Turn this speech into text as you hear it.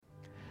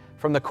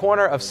from the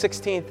corner of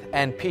 16th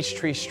and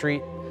Peachtree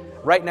Street,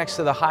 right next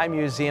to the High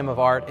Museum of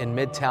Art in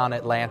Midtown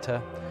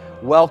Atlanta.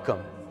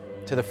 Welcome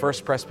to the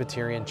First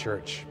Presbyterian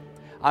Church.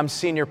 I'm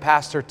Senior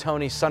Pastor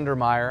Tony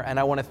Sundermeyer, and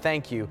I want to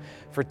thank you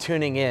for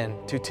tuning in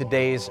to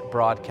today's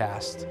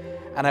broadcast.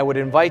 And I would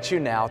invite you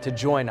now to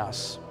join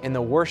us in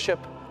the worship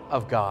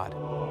of God.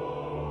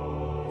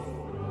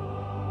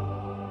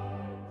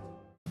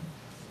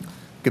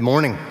 Good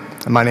morning.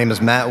 My name is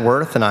Matt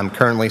Worth, and I'm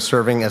currently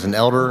serving as an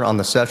elder on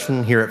the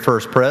session here at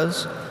First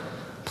Pres.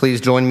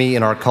 Please join me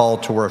in our call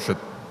to worship.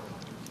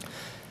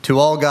 To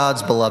all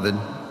God's beloved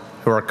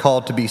who are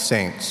called to be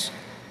saints,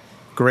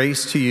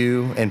 grace to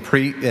you and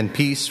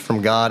peace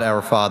from God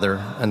our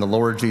Father and the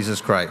Lord Jesus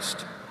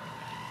Christ.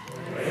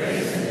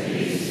 Grace and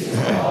peace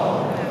to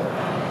all who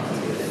have come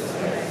to this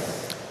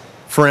place.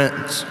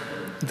 Friends,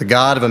 the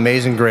God of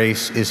amazing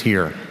grace is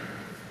here.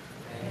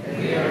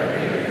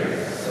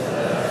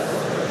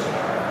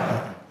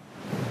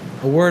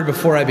 A word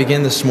before I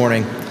begin this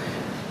morning.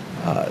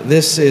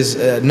 This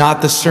is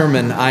not the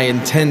sermon I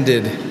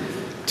intended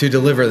to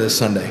deliver this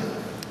Sunday.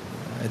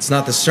 It's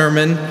not the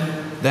sermon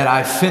that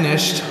I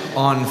finished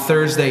on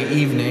Thursday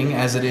evening,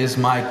 as it is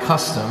my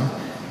custom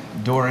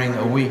during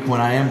a week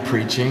when I am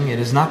preaching. It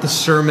is not the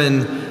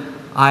sermon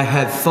I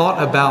had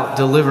thought about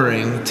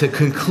delivering to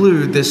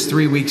conclude this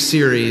 3-week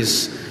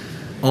series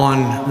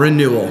on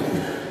renewal.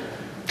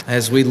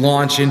 As we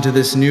launch into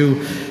this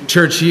new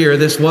church year,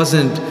 this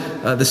wasn't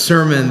the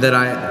sermon that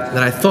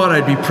I thought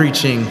I'd be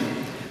preaching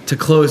to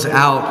close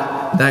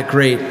out that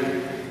great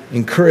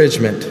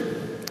encouragement.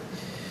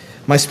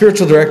 My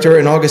spiritual director,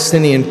 an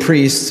Augustinian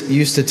priest,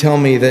 used to tell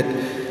me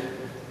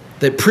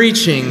that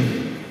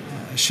preaching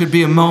should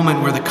be a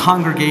moment where the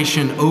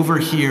congregation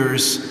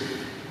overhears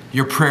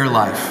your prayer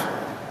life,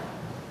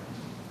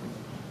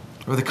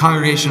 or the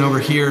congregation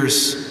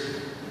overhears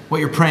what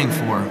you're praying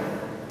for.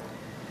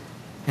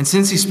 And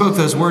since he spoke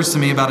those words to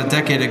me about a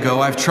decade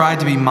ago, I've tried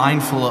to be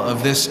mindful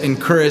of this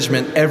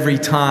encouragement every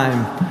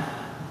time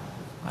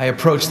I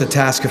approach the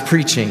task of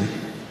preaching.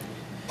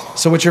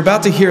 So what you're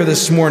about to hear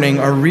this morning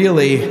are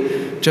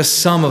really just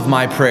some of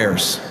my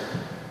prayers.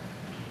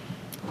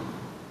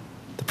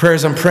 The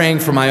prayers I'm praying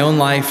for my own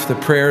life, the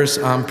prayers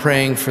I'm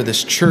praying for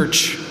this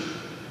church,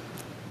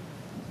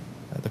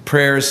 the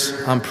prayers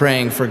I'm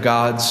praying for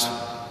God's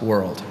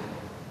world.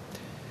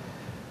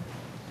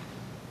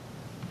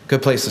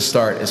 Good place to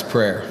start is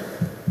prayer.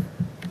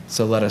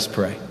 So let us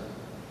pray.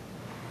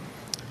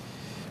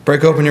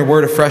 Break open your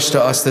word afresh to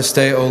us this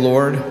day, O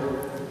Lord,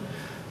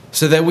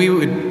 so that we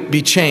would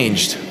be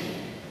changed,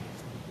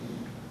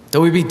 that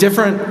we be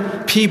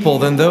different people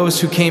than those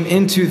who came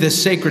into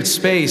this sacred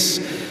space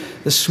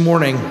this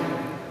morning,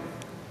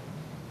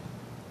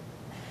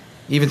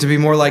 even to be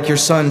more like your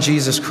Son,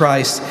 Jesus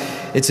Christ.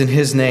 It's in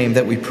his name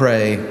that we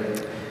pray.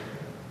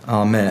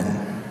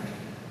 Amen.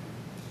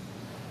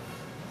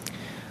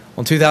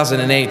 In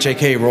 2008,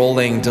 J.K.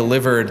 Rowling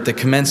delivered the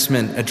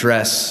commencement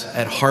address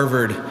at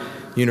Harvard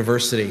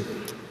University.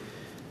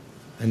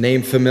 A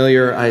name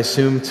familiar, I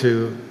assume,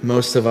 to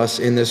most of us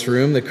in this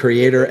room, the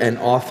creator and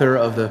author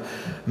of the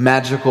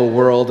magical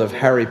world of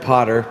Harry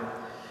Potter.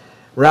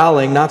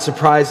 Rowling, not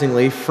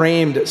surprisingly,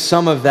 framed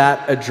some of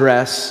that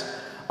address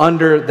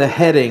under the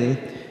heading,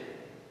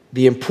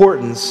 The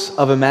Importance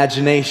of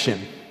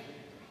Imagination.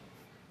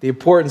 The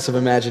importance of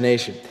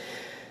imagination.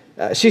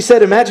 She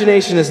said,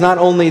 imagination is not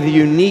only the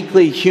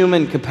uniquely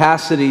human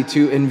capacity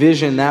to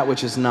envision that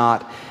which is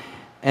not,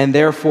 and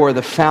therefore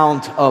the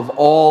fount of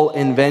all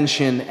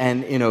invention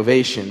and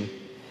innovation.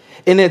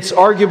 In its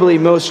arguably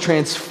most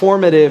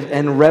transformative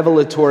and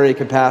revelatory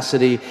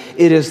capacity,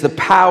 it is the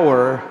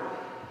power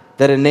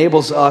that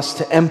enables us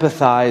to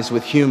empathize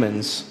with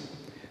humans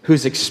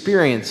whose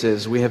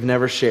experiences we have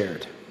never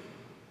shared.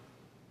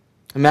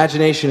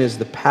 Imagination is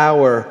the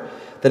power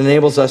that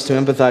enables us to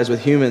empathize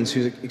with humans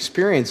whose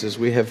experiences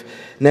we have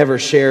never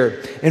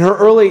shared. In her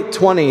early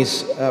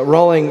 20s,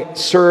 Rowling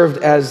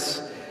served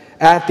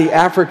at the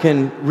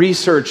African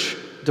Research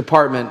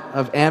Department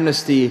of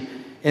Amnesty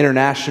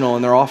International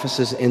in their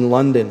offices in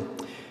London.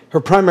 Her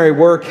primary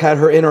work had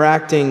her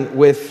interacting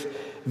with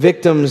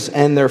victims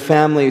and their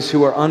families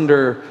who are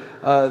under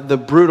the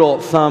brutal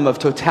thumb of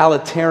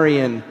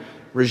totalitarian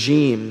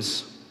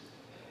regimes.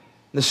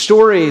 The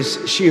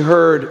stories she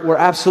heard were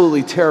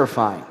absolutely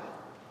terrifying.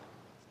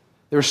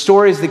 There were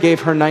stories that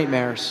gave her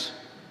nightmares,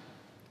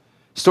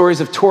 stories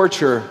of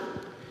torture,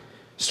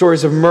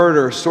 stories of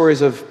murder,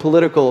 stories of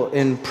political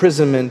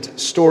imprisonment,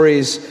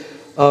 stories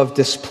of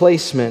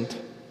displacement.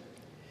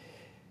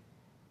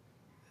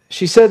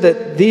 She said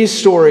that these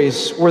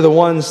stories were the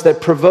ones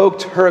that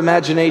provoked her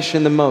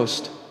imagination the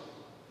most,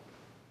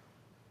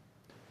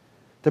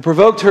 that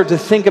provoked her to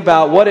think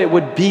about what it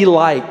would be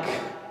like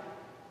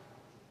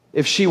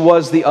if she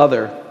was the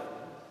other,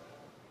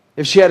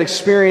 if she had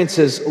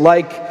experiences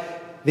like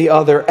the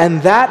other,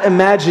 and that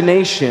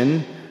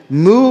imagination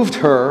moved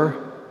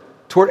her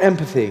toward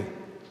empathy.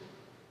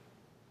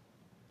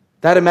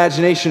 That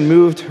imagination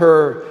moved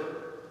her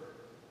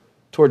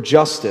toward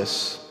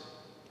justice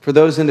for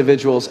those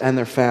individuals and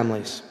their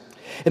families.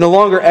 In a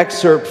longer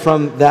excerpt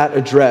from that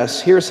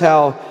address, here's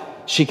how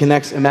she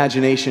connects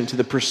imagination to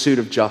the pursuit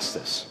of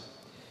justice.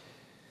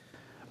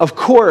 Of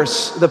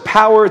course, the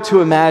power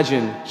to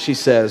imagine, she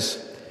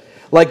says,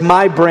 like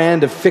my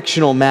brand of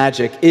fictional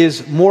magic,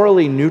 is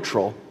morally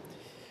neutral.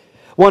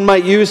 One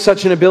might use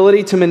such an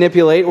ability to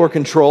manipulate or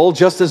control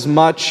just as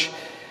much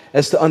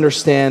as to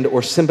understand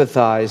or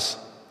sympathize.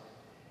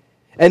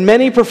 And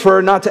many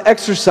prefer not to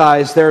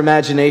exercise their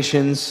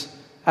imaginations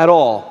at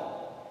all.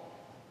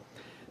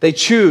 They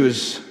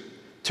choose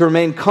to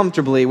remain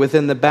comfortably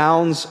within the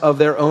bounds of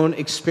their own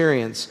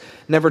experience,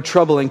 never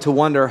troubling to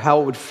wonder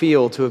how it would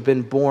feel to have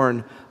been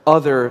born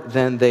other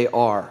than they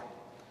are.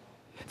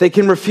 They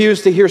can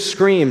refuse to hear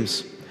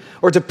screams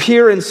or to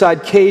peer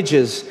inside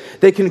cages.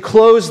 They can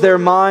close their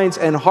minds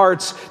and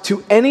hearts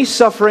to any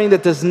suffering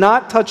that does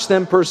not touch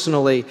them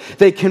personally.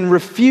 They can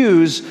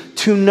refuse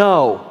to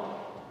know.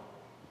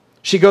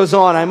 She goes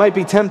on, I might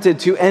be tempted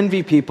to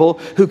envy people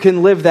who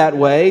can live that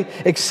way,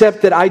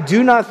 except that I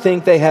do not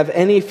think they have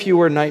any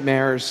fewer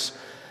nightmares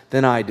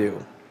than I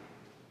do.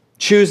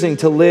 Choosing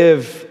to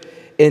live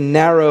in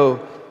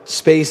narrow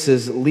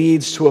spaces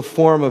leads to a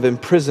form of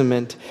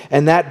imprisonment,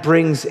 and that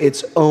brings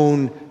its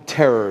own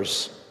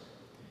terrors.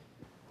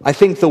 I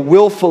think the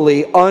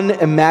willfully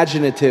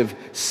unimaginative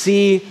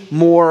see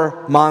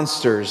more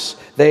monsters.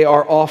 They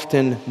are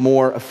often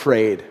more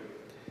afraid.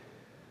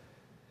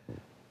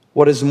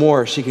 What is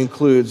more, she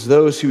concludes,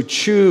 those who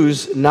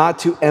choose not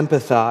to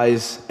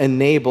empathize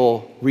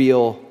enable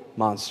real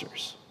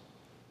monsters.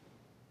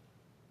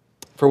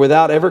 For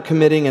without ever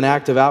committing an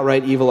act of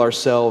outright evil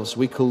ourselves,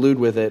 we collude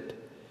with it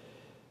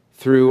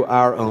through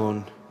our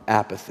own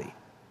apathy.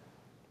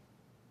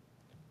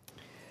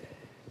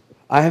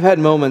 I have had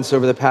moments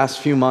over the past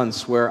few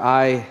months where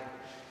I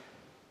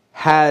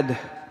had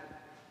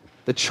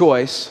the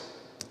choice,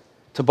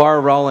 to borrow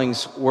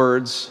Rawlings'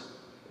 words,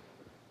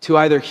 to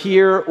either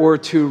hear or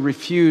to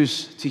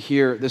refuse to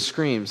hear the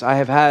screams. I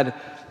have had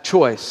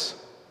choice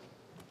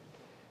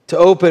to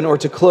open or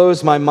to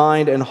close my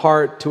mind and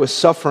heart to a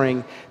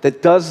suffering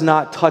that does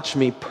not touch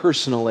me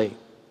personally.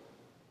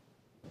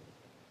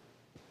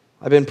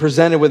 I've been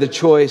presented with a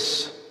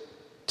choice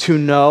to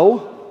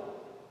know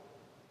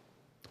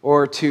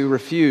or to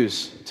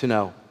refuse to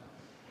know.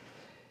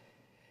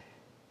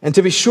 And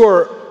to be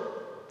sure,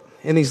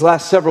 in these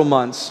last several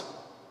months,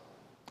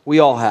 we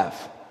all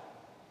have.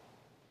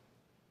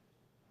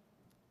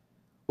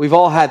 We've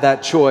all had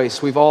that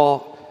choice. We've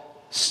all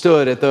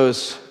stood at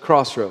those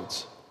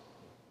crossroads.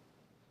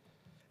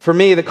 For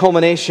me, the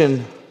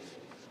culmination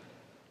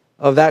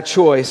of that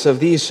choice, of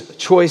these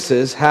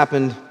choices,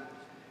 happened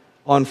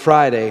on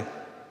Friday.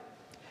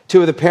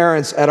 Two of the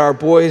parents at our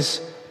boys'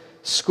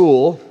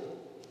 school,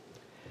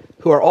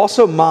 who are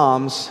also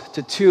moms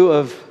to two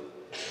of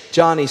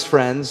Johnny's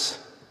friends,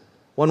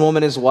 one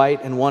woman is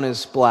white and one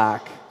is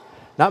black,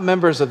 not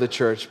members of the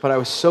church, but I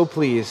was so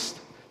pleased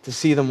to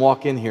see them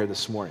walk in here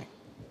this morning.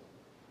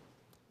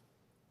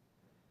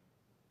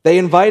 They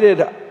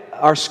invited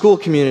our school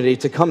community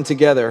to come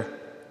together,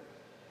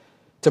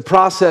 to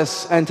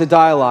process and to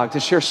dialogue, to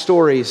share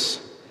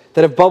stories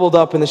that have bubbled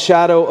up in the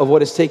shadow of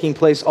what is taking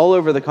place all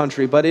over the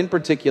country, but in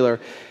particular,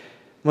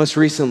 most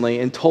recently,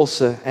 in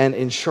Tulsa and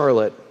in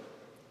Charlotte.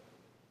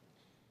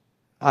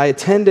 I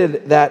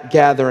attended that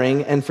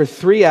gathering, and for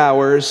 3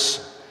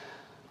 hours,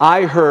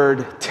 I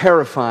heard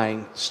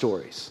terrifying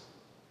stories.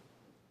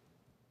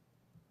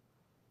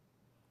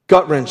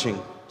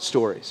 Gut-wrenching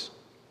stories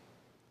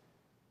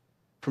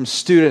from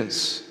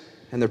students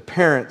and their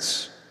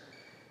parents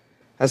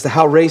as to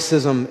how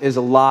racism is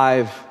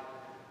alive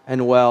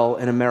and well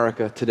in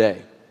America today.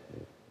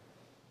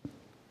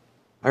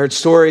 I heard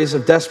stories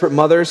of desperate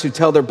mothers who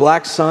tell their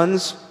black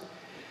sons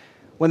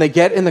when they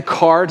get in the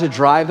car to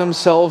drive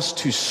themselves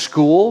to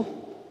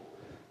school,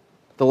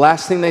 the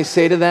last thing they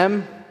say to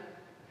them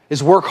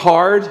is work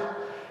hard,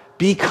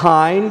 be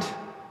kind,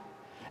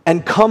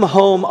 and come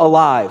home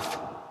alive.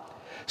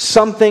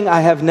 Something I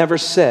have never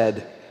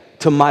said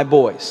to my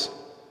boys.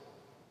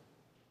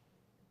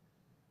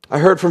 I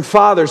heard from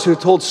fathers who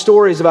told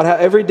stories about how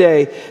every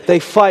day they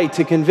fight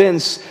to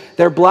convince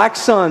their black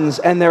sons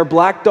and their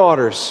black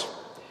daughters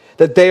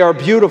that they are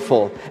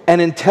beautiful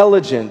and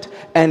intelligent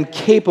and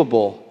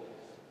capable,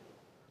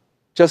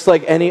 just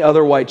like any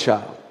other white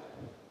child.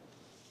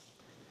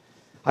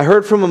 I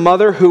heard from a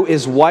mother who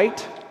is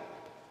white.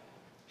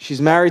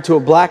 She's married to a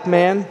black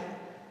man.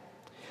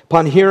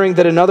 Upon hearing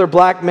that another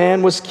black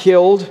man was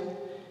killed,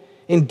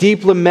 in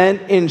deep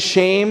lament, in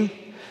shame,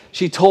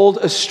 she told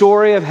a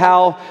story of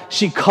how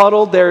she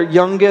cuddled their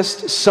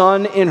youngest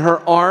son in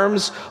her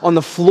arms on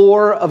the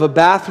floor of a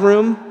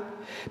bathroom,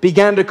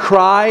 began to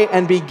cry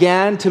and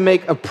began to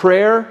make a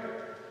prayer,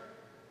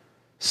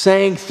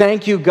 saying,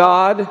 "Thank you,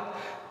 God,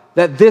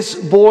 that this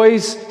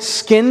boy's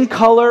skin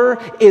color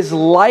is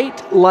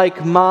light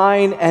like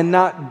mine and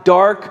not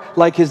dark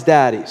like his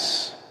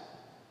daddy's."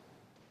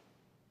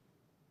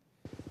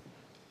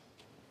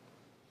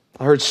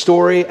 I heard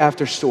story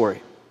after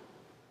story.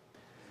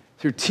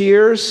 through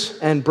tears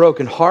and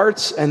broken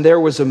hearts, and there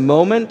was a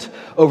moment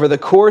over the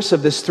course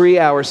of this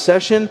 3-hour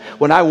session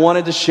when I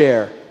wanted to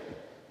share.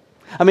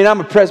 I mean, I'm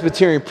a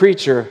Presbyterian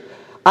preacher.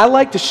 I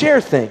like to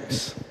share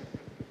things.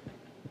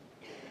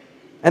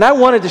 And I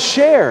wanted to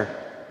share.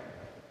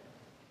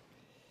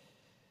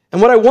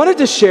 And what I wanted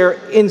to share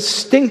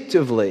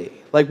instinctively,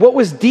 like what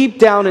was deep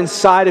down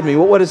inside of me,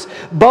 what was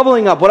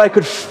bubbling up, what I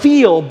could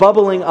feel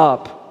bubbling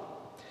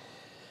up,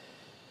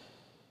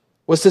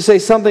 was to say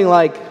something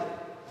like,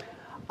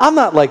 I'm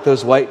not like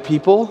those white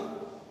people.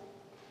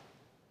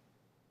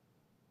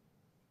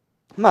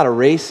 I'm not a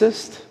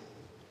racist.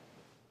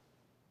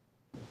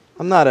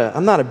 I'm not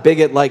a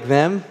bigot like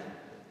them.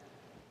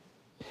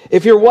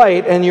 If you're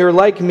white and you're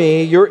like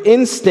me, your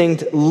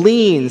instinct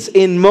leans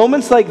in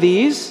moments like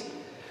these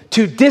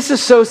to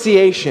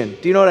disassociation.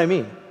 Do you know what I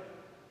mean?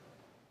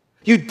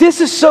 You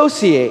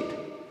disassociate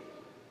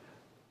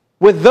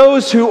with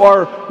those who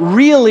are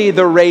really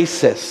the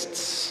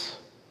racists.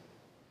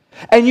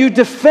 And you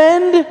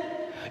defend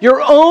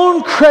your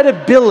own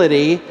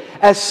credibility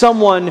as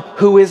someone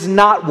who is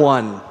not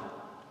one.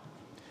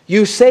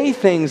 You say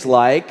things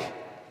like,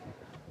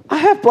 I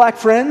have black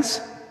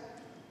friends.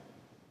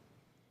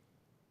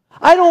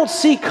 I don't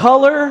see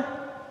color.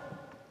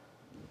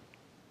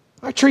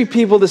 I treat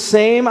people the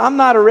same. I'm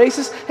not a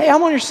racist. Hey,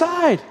 I'm on your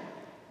side.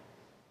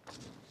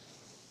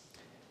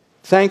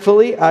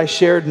 Thankfully, I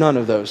shared none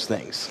of those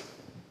things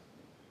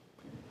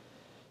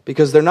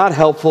because they're not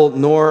helpful,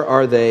 nor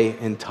are they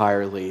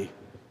entirely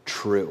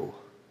true.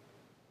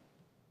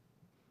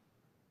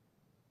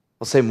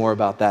 I'll say more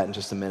about that in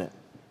just a minute.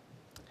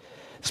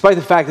 Despite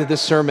the fact that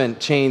this sermon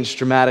changed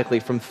dramatically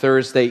from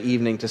Thursday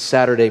evening to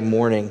Saturday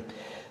morning,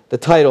 the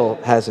title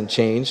hasn't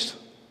changed.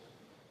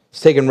 It's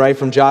taken right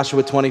from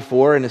Joshua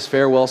 24 in his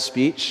farewell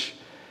speech.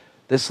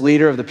 This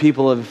leader of the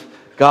people of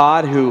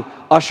God who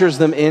ushers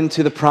them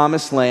into the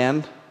promised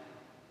land,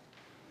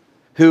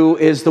 who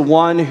is the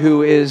one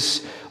who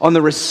is on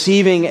the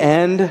receiving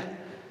end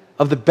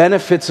of the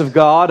benefits of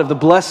God, of the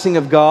blessing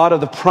of God,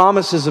 of the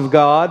promises of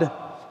God.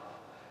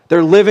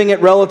 They're living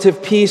at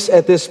relative peace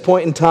at this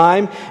point in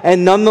time,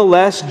 and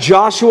nonetheless,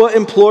 Joshua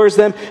implores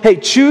them, hey,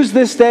 choose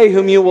this day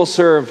whom you will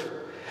serve.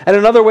 And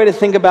another way to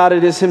think about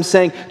it is him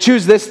saying,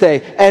 choose this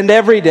day and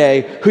every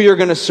day who you're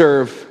going to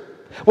serve.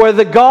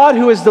 Whether the God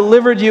who has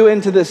delivered you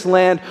into this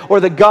land or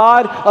the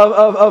God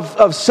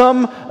of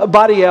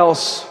somebody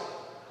else,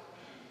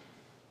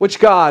 which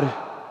God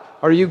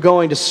are you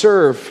going to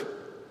serve?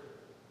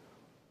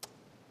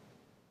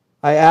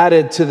 I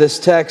added to this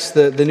text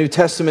the New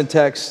Testament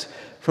text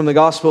from the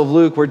Gospel of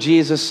Luke where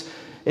Jesus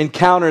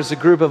encounters a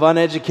group of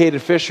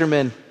uneducated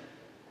fishermen,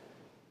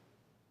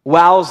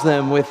 wows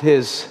them with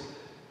his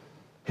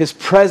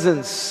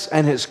presence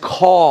and his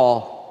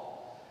call,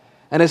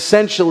 and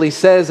essentially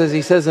says, as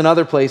he says in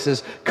other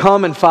places,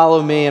 come and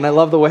follow me. And I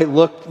love the way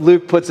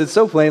Luke puts it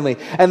so plainly.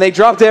 And they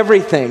dropped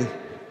everything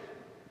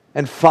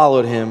and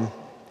followed him.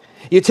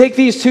 You take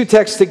these two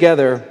texts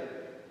together,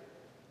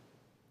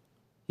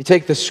 you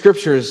take the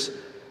scriptures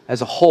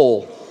as a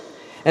whole,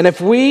 and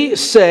if we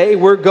say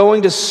we're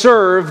going to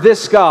serve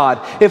this God,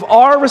 if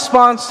our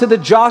response to the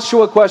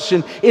Joshua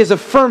question is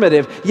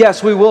affirmative,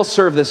 yes, we will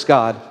serve this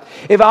God.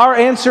 If our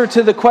answer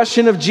to the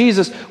question of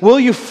Jesus, will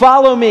you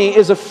follow me,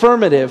 is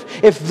affirmative,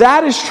 if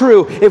that is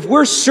true, if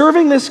we're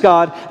serving this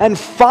God and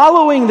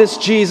following this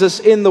Jesus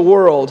in the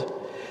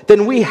world,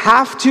 then we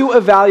have to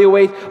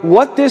evaluate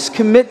what this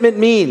commitment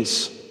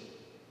means.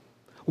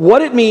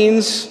 What it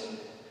means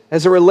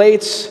as it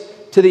relates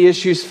to the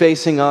issues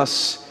facing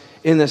us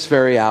in this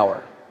very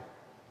hour.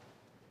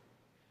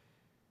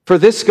 For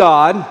this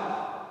God,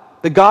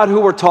 the God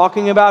who we're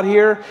talking about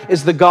here,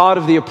 is the God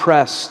of the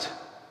oppressed.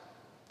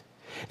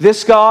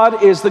 This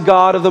God is the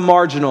God of the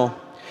marginal.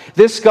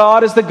 This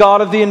God is the God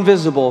of the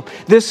invisible.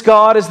 This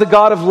God is the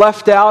God of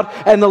left out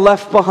and the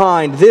left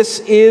behind. This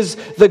is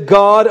the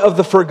God of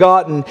the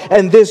forgotten.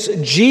 And this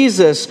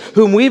Jesus,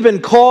 whom we've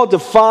been called to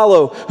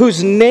follow,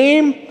 whose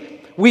name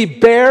we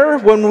bear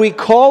when we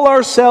call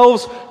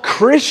ourselves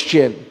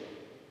Christian.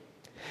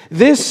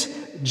 This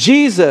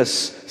Jesus,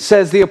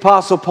 says the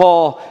Apostle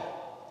Paul,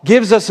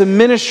 gives us a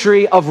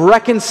ministry of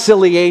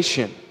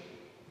reconciliation.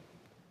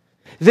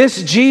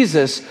 This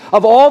Jesus,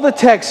 of all the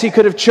texts he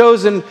could have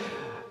chosen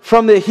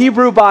from the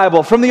Hebrew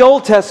Bible, from the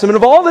Old Testament,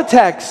 of all the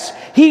texts,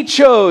 he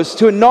chose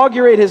to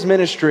inaugurate his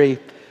ministry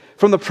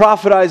from the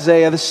prophet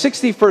Isaiah, the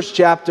 61st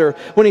chapter,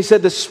 when he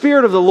said, the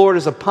Spirit of the Lord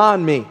is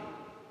upon me,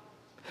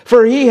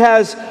 for he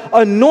has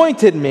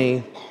anointed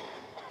me.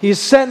 He has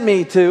sent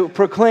me to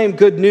proclaim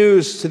good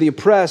news to the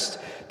oppressed,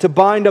 to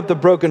bind up the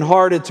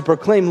brokenhearted, to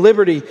proclaim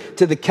liberty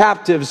to the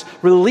captives,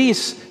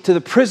 release to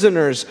the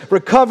prisoners,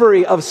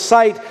 recovery of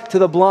sight to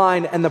the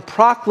blind, and the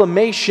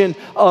proclamation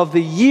of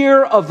the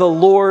year of the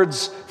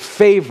Lord's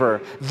favor.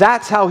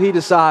 That's how he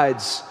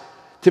decides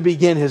to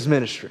begin his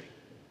ministry.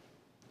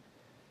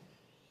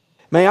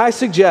 May I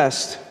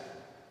suggest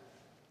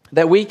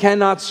that we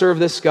cannot serve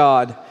this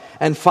God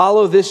and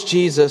follow this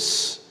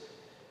Jesus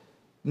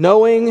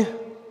knowing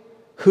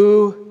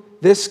who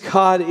this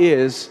God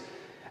is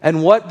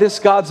and what this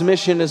God's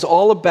mission is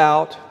all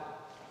about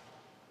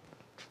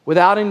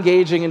without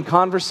engaging in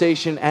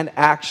conversation and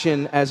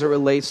action as it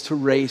relates to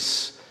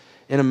race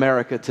in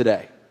America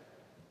today,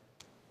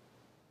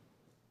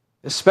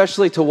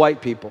 especially to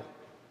white people.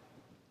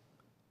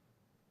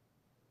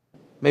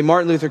 May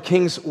Martin Luther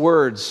King's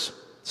words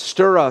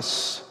stir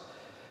us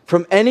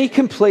from any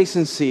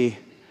complacency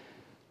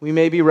we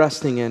may be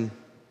resting in.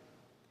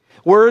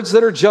 Words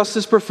that are just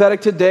as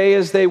prophetic today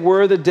as they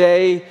were the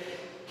day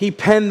he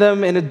penned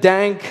them in a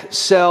dank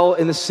cell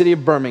in the city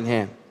of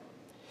Birmingham.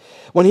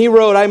 When he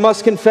wrote, "I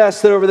must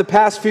confess that over the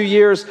past few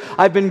years,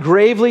 I've been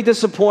gravely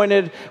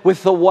disappointed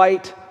with the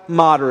white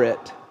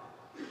moderate.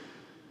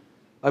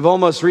 I've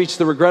almost reached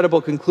the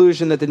regrettable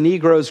conclusion that the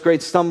Negro's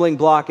great stumbling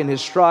block in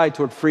his stride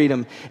toward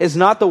freedom is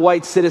not the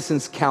white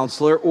citizen's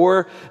counselor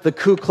or the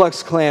Ku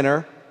Klux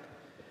Klanner,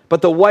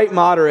 but the white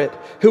moderate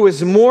who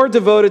is more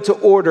devoted to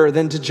order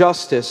than to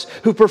justice,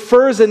 who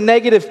prefers a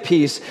negative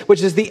peace,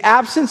 which is the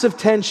absence of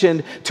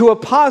tension, to a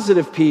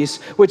positive peace,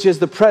 which is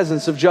the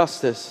presence of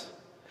justice,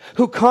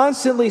 who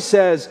constantly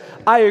says,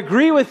 'I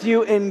agree with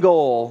you in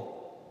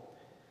goal,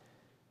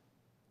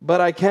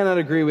 but I cannot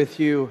agree with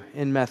you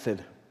in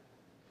method,'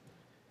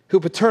 who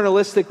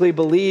paternalistically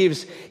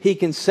believes he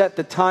can set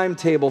the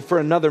timetable for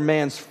another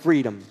man's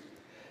freedom,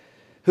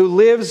 who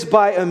lives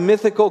by a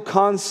mythical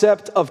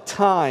concept of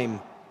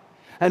time,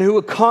 and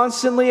who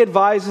constantly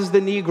advises the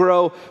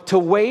Negro to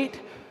wait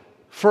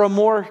for a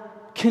more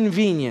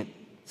convenient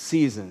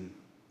season."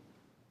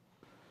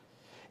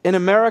 In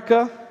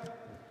America,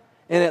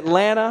 in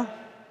Atlanta,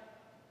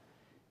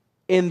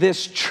 in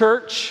this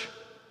church,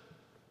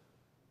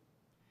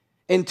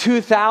 in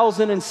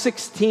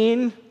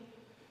 2016,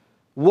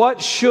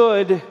 what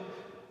should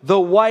the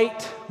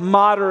white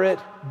moderate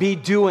be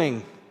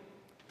doing?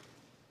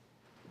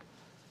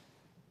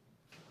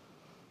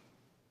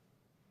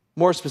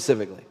 More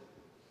specifically,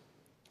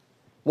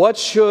 what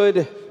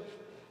should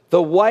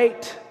the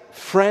white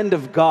friend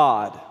of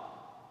God,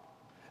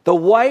 the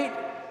white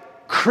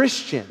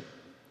Christian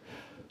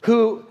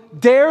who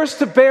dares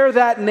to bear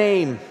that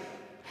name,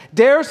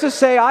 dares to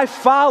say, "I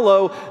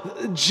follow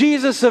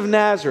Jesus of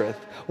Nazareth,"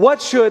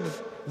 what should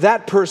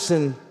that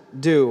person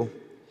do?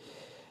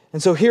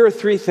 And so here are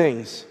three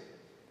things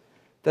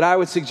that I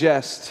would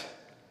suggest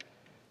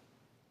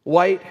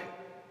white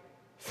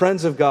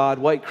friends of God,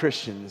 white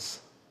Christians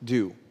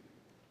do.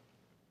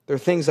 There are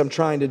things I'm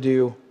trying to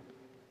do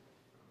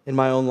in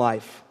my own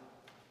life.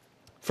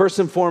 First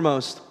and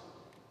foremost,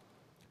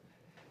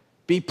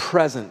 be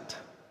present.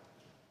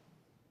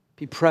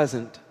 Be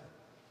present.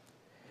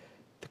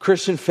 The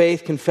Christian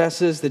faith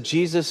confesses that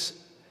Jesus,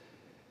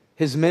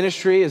 his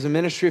ministry is a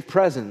ministry of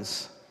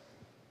presence.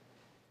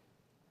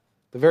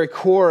 The very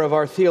core of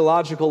our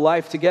theological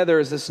life together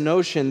is this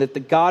notion that the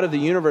God of the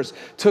universe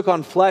took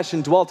on flesh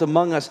and dwelt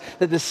among us,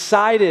 that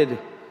decided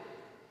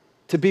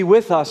to be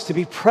with us, to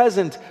be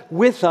present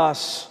with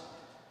us.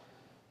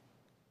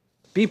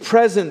 Be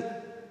present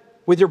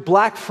with your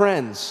black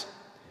friends,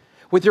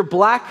 with your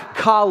black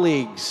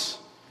colleagues,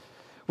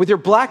 with your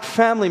black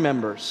family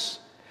members,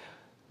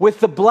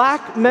 with the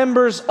black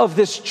members of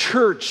this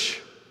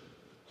church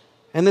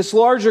and this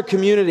larger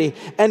community,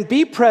 and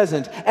be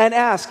present and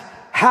ask,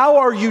 how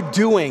are you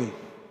doing?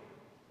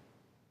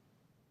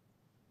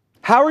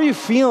 How are you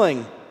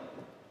feeling?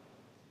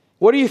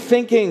 What are you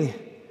thinking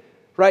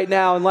right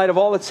now in light of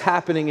all that's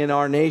happening in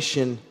our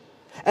nation?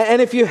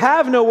 And if you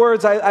have no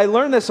words, I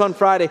learned this on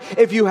Friday.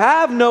 If you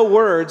have no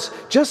words,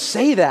 just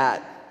say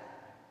that.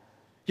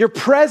 You're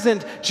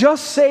present,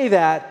 just say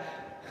that.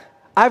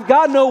 I've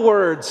got no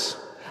words.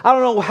 I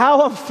don't know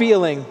how I'm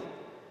feeling,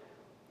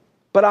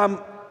 but I'm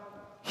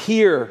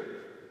here.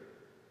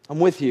 I'm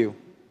with you.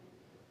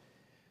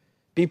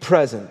 Be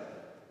present.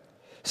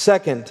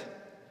 Second,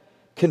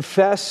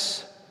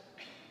 confess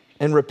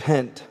and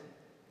repent.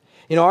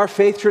 You know, our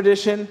faith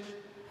tradition,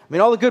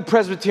 all the good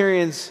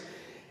Presbyterians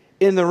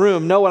in the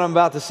room know what I'm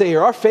about to say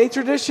here. Our faith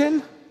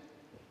tradition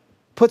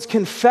puts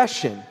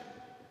confession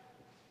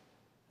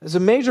as a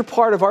major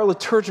part of our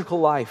liturgical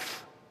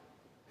life.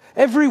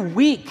 Every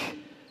week,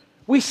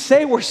 we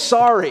say we're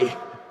sorry.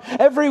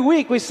 Every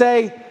week, we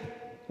say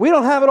we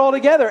don't have it all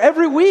together.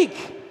 Every week,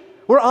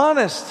 we're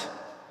honest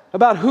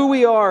about who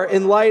we are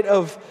in light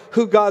of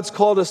who God's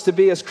called us to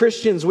be. As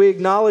Christians, we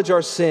acknowledge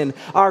our sin,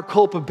 our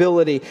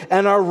culpability,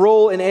 and our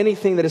role in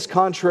anything that is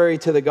contrary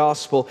to the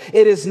gospel.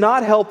 It is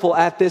not helpful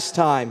at this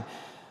time.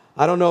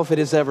 I don't know if it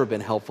has ever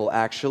been helpful,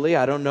 actually.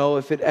 I don't know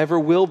if it ever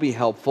will be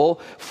helpful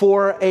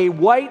for a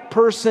white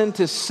person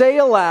to say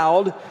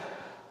aloud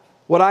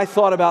what I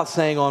thought about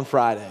saying on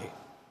Friday.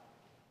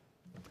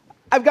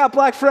 I've got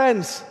black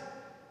friends.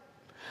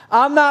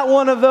 I'm not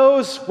one of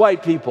those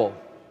white people.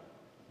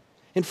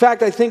 In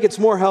fact, I think it's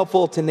more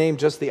helpful to name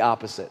just the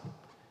opposite.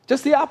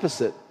 Just the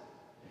opposite.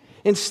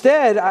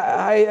 Instead,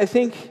 I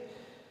think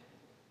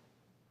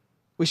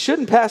we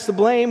shouldn't pass the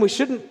blame. We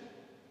shouldn't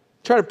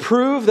try to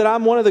prove that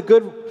I'm one of the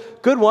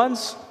good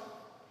ones,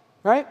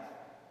 right?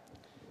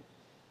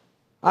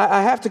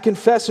 I have to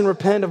confess and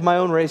repent of my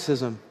own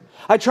racism.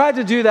 I tried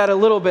to do that a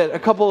little bit a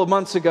couple of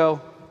months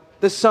ago.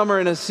 this summer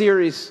in a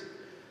series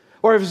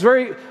where I was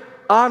very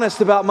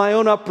honest about my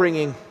own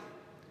upbringing,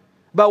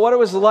 about what it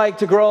was like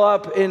to grow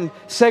up in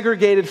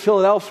segregated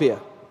Philadelphia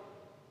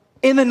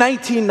in the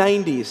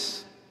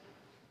 1990s,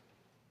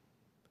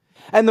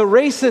 and the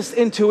racist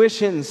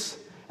intuitions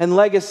and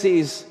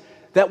legacies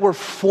that were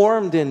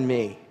formed in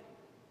me.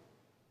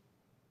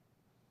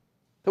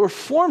 To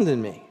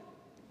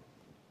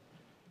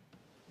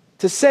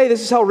say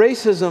this is how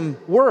racism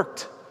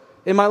worked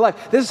in my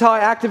life. This is how I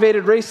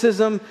activated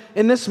racism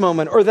in this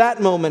moment or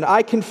that moment.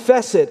 I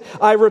confess it.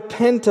 I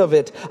repent of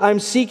it. I'm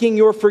seeking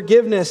your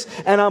forgiveness,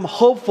 and I'm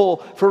hopeful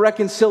for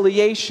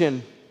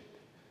reconciliation.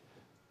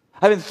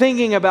 I've been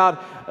thinking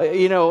about,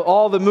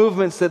 all the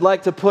movements that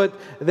like to put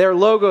their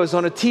logos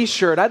on a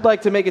t-shirt. I'd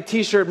like to make a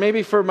t-shirt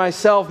maybe for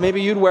myself.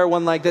 Maybe you'd wear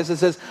one like this. It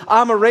says,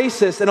 I'm a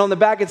racist. And on the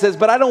back it says,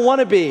 but I don't want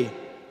to be.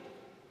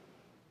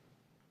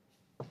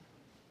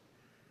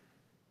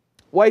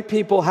 White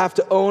people have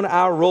to own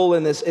our role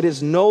in this. It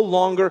is no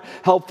longer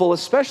helpful,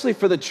 especially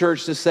for the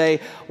church, to say,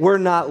 we're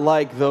not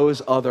like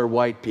those other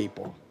white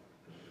people.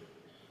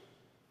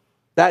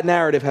 That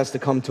narrative has to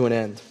come to an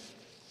end.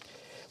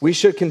 We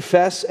should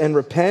confess and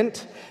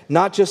repent,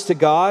 not just to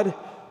God,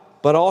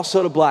 but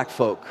also to black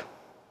folk.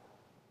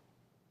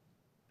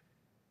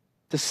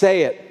 To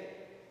say it,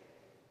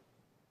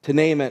 to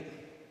name it,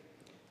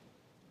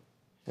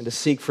 and to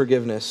seek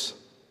forgiveness.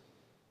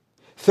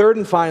 Third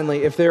and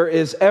finally, if there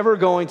is ever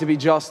going to be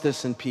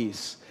justice and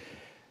peace,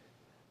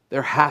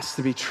 there has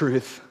to be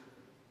truth.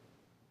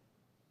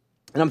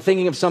 And I'm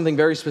thinking of something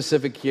very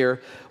specific here.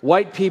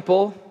 White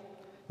people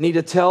need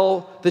to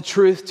tell the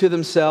truth to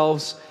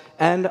themselves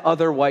and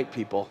other white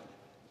people.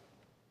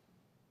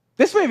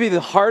 This may be the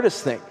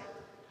hardest thing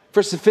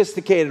for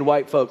sophisticated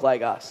white folk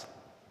like us.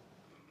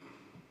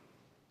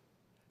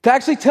 To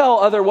actually tell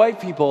other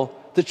white people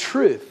the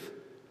truth.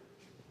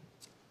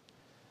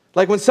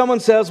 Like when someone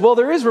says, well,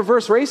 there is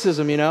reverse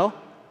racism,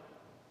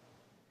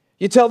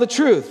 You tell the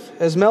truth.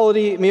 As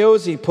Melody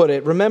Miosi put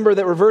it, remember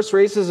that reverse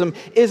racism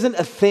isn't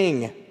a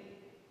thing.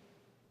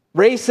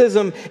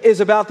 Racism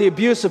is about the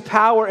abuse of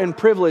power and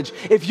privilege.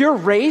 If your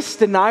race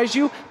denies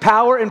you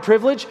power and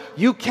privilege,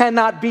 you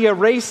cannot be a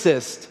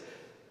racist.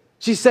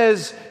 She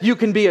says you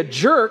can be a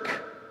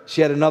jerk.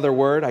 She had another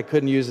word. I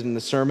couldn't use it in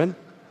the sermon.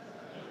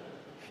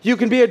 You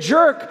can be a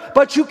jerk,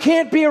 but you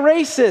can't be a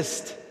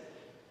racist.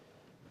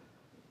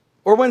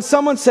 Or when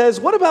someone says,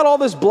 what about all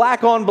this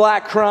black on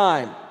black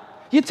crime?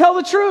 You tell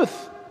the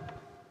truth.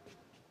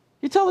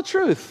 You tell the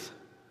truth.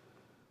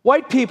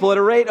 White people at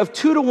a rate of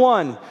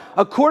 2-to-1,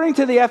 according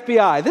to the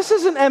FBI, this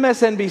isn't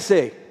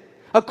MSNBC,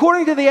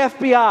 according to the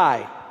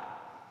FBI,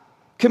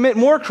 commit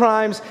more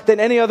crimes than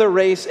any other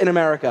race in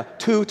America,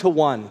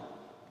 2-to-1.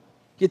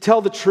 You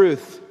tell the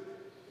truth.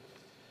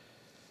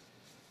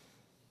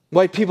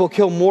 White people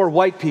kill more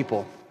white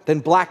people than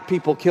black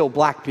people kill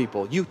black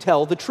people. You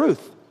tell the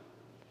truth.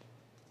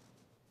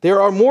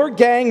 There are more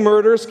gang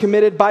murders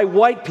committed by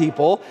white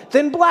people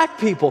than black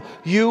people.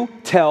 You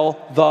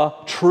tell the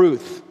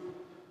truth.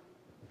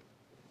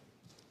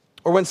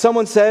 Or when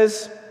someone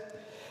says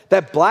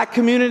that black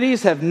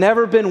communities have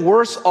never been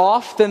worse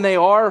off than they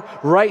are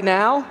right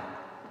now,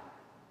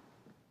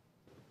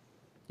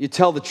 you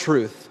tell the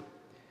truth.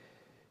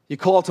 You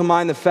call to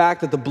mind the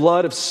fact that the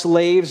blood of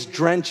slaves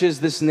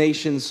drenches this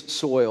nation's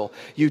soil.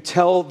 You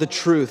tell the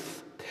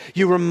truth.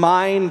 You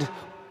remind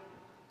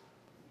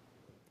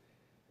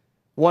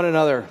one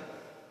another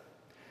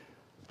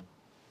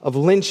of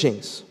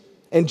lynchings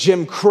and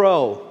Jim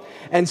Crow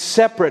and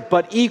separate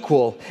but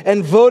equal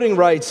and voting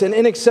rights and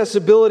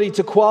inaccessibility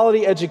to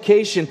quality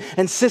education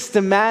and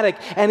systematic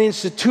and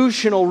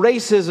institutional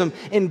racism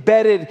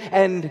embedded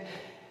and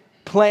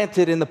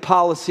planted in the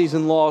policies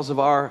and laws of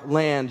our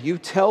land. You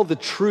tell the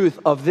truth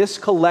of this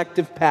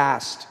collective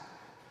past.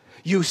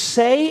 You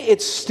say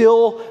it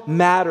still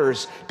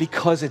matters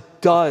because it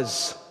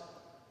does.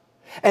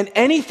 And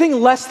anything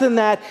less than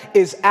that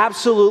is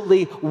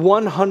absolutely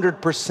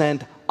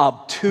 100%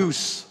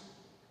 obtuse.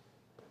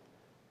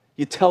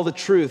 You tell the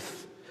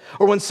truth.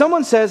 Or when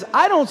someone says,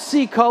 I don't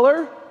see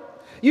color,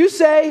 you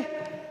say,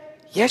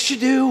 yes, you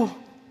do.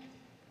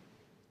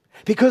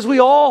 Because we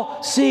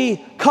all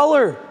see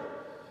color.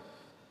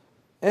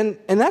 And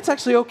that's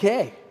actually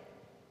okay.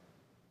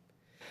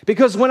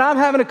 Because when I'm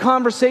having a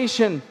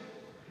conversation,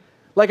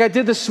 like I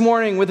did this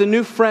morning with a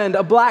new friend,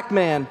 a black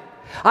man,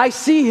 I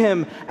see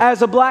him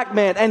as a black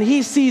man, and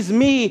he sees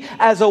me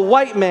as a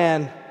white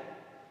man.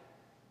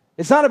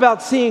 It's not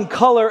about seeing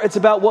color, it's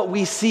about what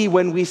we see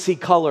when we see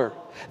color.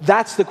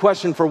 That's the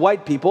question for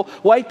white people.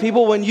 White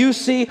people, when you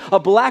see a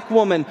black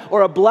woman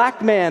or a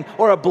black man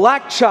or a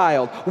black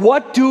child,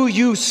 what do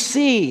you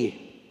see?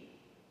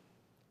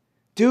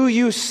 Do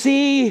you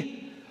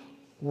see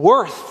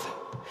worth,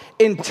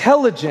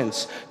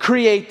 intelligence,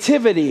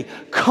 creativity,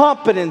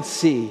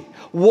 competency?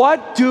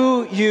 What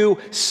do you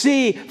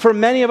see? For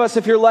many of us,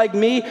 if you're like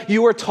me,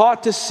 you were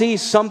taught to see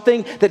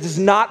something that is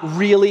not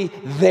really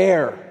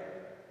there.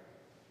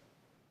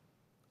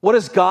 What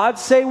does God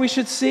say we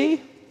should see?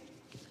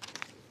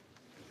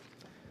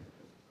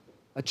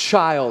 A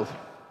child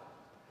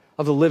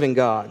of the living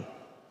God.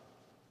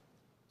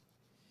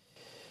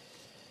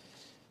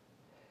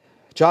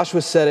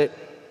 Joshua said it,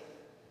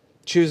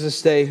 choose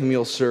this day whom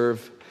you'll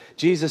serve.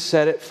 Jesus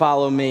said it,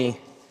 follow me.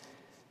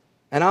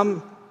 And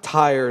I'm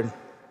tired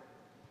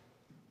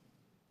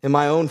in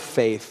my own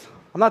faith.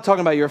 I'm not talking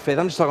about your faith,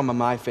 I'm just talking about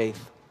my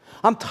faith.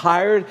 I'm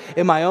tired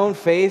in my own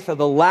faith of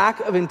the lack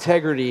of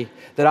integrity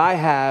that I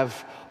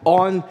have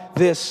on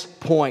this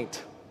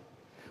point.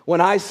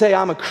 When I say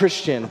I'm a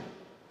Christian,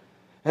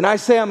 and I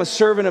say I'm a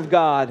servant of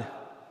God,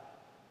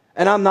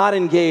 and I'm not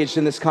engaged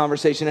in this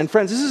conversation. And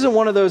friends, this isn't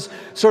one of those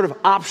sort of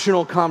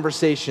optional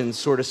conversations,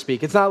 so to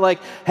speak. It's not like,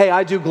 hey,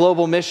 I do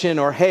global mission,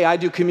 or hey, I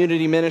do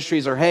community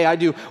ministries, or hey, I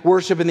do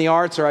worship in the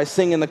arts, or I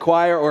sing in the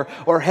choir,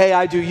 or hey,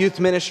 I do youth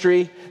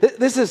ministry.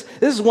 This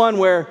is one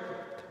where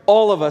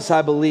all of us,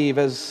 I believe,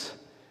 as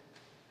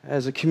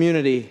a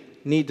community,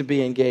 need to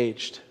be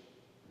engaged.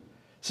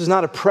 This is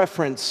not a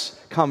preference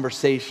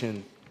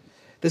conversation.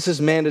 This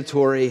is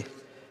mandatory,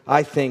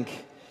 I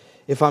think,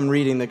 if I'm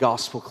reading the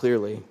gospel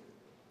clearly.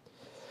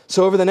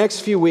 So over the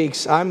next few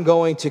weeks, I'm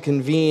going to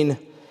convene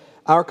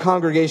our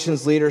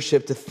congregation's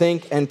leadership to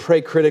think and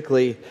pray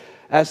critically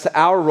as to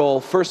our role,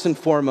 first and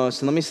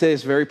foremost, and let me say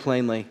this very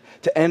plainly,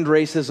 to end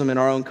racism in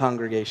our own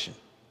congregation.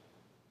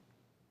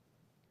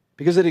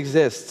 Because it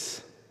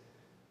exists.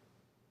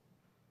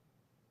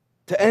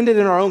 To end it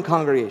in our own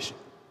congregation.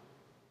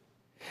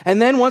 And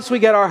then once we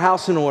get our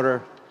house in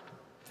order,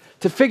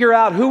 to figure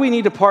out who we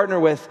need to partner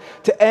with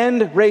to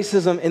end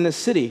racism in the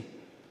city.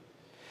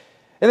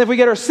 And if we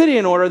get our city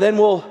in order, then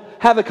we'll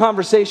have a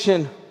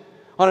conversation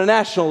on a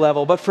national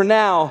level. But for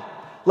now,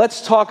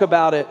 let's talk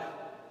about it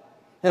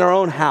in our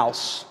own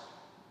house.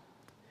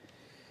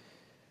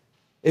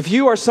 If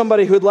you are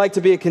somebody who'd like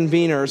to be a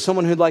convener or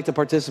someone who'd like to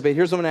participate,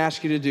 here's what I'm going to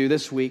ask you to do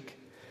this week.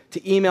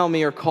 To email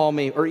me or call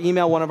me or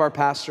email one of our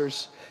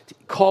pastors. To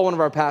call one of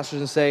our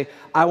pastors and say,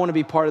 I want to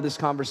be part of this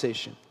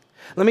conversation.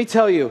 Let me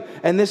tell you,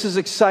 and this is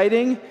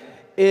exciting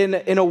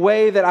in a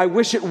way that I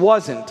wish it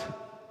wasn't,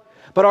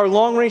 but our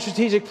long-range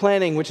strategic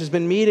planning, which has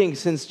been meeting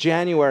since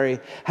January,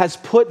 has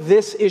put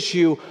this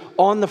issue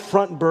on the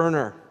front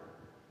burner.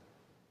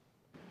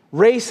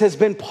 Race has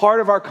been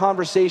part of our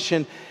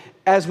conversation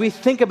as we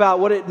think about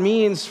what it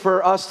means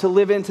for us to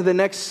live into the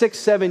next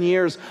 6-7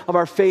 years of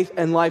our faith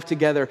and life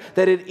together,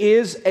 that it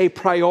is a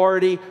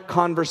priority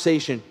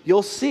conversation.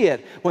 You'll see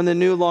it when the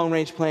new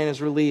long-range plan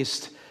is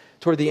released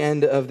toward the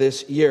end of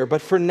this year.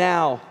 But for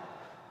now,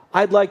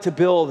 I'd like to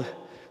build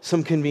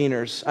some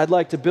conveners. I'd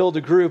like to build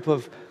a group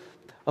of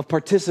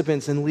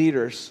participants and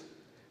leaders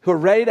who are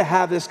ready to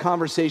have this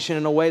conversation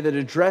in a way that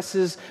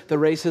addresses the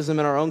racism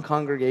in our own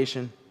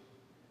congregation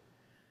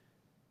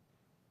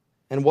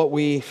and what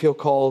we feel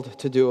called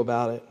to do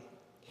about it.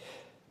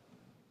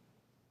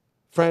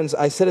 Friends,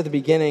 I said at the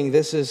beginning,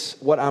 this is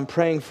what I'm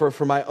praying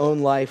for my own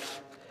life.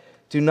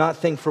 Do not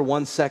think for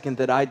 1 second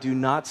that I do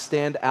not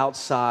stand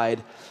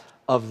outside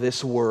of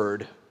this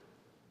word.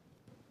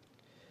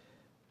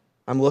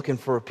 I'm looking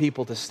for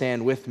people to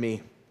stand with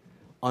me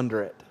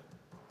under it.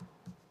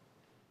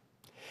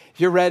 If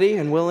you're ready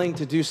and willing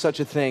to do such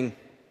a thing,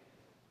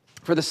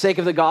 for the sake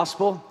of the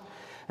gospel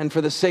and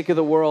for the sake of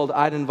the world,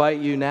 I'd invite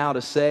you now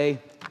to say,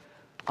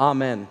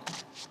 Amen.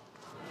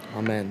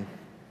 Amen.